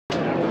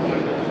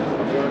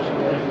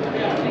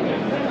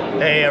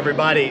Hey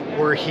everybody,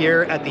 we're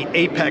here at the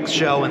AAPEX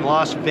show in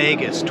Las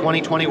Vegas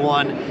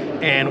 2021,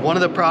 and one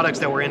of the products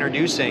that we're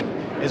introducing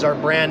is our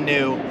brand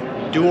new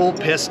dual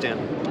piston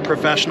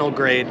professional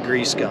grade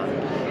grease gun.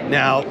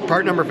 Now,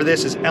 part number for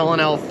this is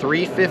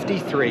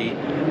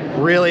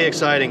LNL353. Really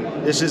exciting.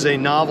 This is a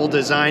novel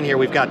design here.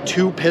 We've got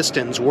two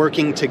pistons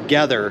working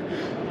together,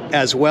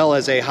 as well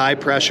as a high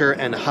pressure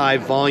and high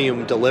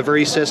volume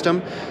delivery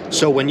system.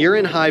 So when you're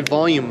in high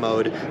volume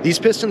mode, these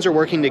pistons are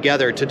working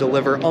together to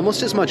deliver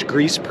almost as much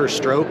grease per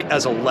stroke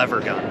as a lever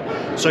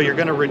gun. So you're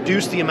gonna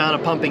reduce the amount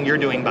of pumping you're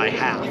doing by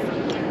half.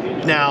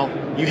 Now,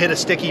 you hit a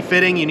sticky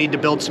fitting, you need to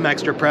build some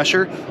extra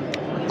pressure.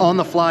 On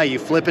the fly, you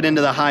flip it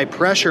into the high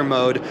pressure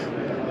mode.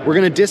 We're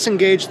gonna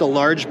disengage the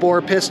large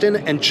bore piston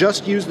and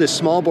just use this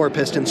small bore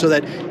piston so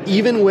that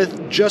even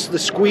with just the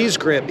squeeze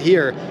grip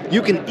here,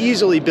 you can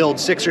easily build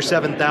 6,000 or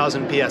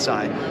 7,000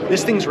 PSI.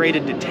 This thing's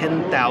rated to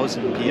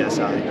 10,000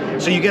 PSI.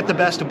 So you get the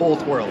best of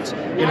both worlds.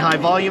 In high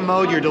volume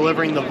mode, you're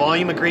delivering the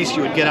volume of grease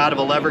you would get out of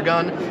a lever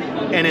gun.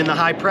 And in the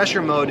high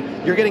pressure mode,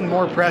 you're getting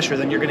more pressure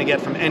than you're gonna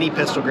get from any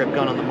pistol grip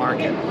gun on the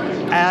market.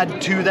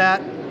 Add to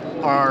that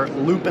our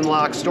loop and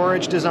lock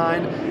storage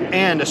design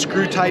and a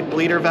screw type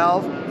bleeder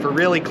valve for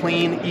really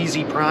clean,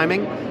 easy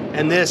priming.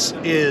 And this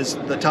is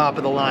the top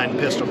of the line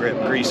pistol grip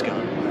grease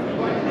gun.